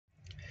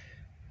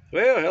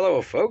Well,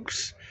 hello,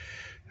 folks.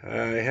 I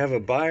have a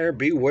buyer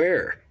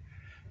beware.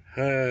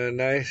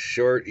 Nice,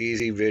 short,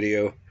 easy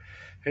video.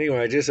 Anyway,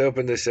 I just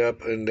opened this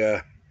up and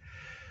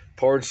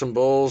poured some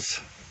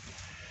bowls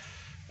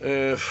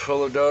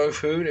full of dog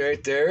food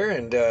right there,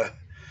 and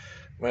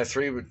my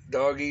 3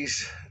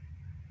 doggies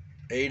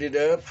ate it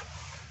up.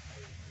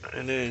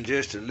 And then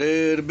just a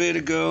little bit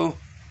ago,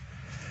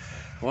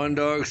 one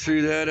dog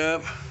threw that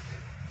up,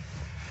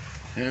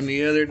 and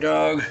the other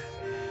dog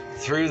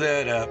threw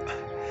that up.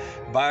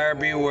 Buyer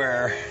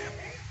beware.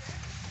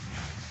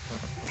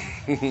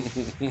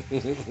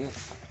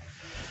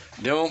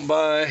 Don't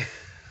buy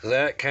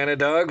that kind of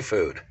dog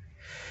food.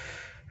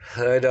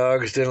 The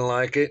dogs didn't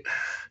like it,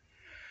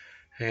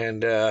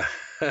 and I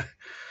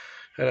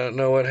don't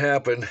know what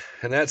happened.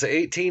 And that's an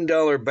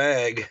 $18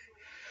 bag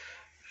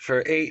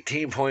for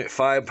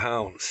 18.5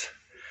 pounds.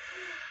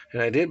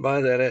 And I did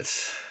buy that at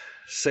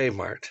Save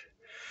Mart.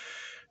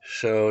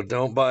 So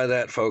don't buy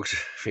that, folks,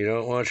 if you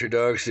don't want your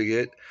dogs to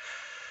get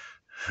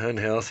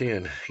unhealthy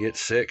and get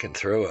sick and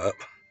throw up.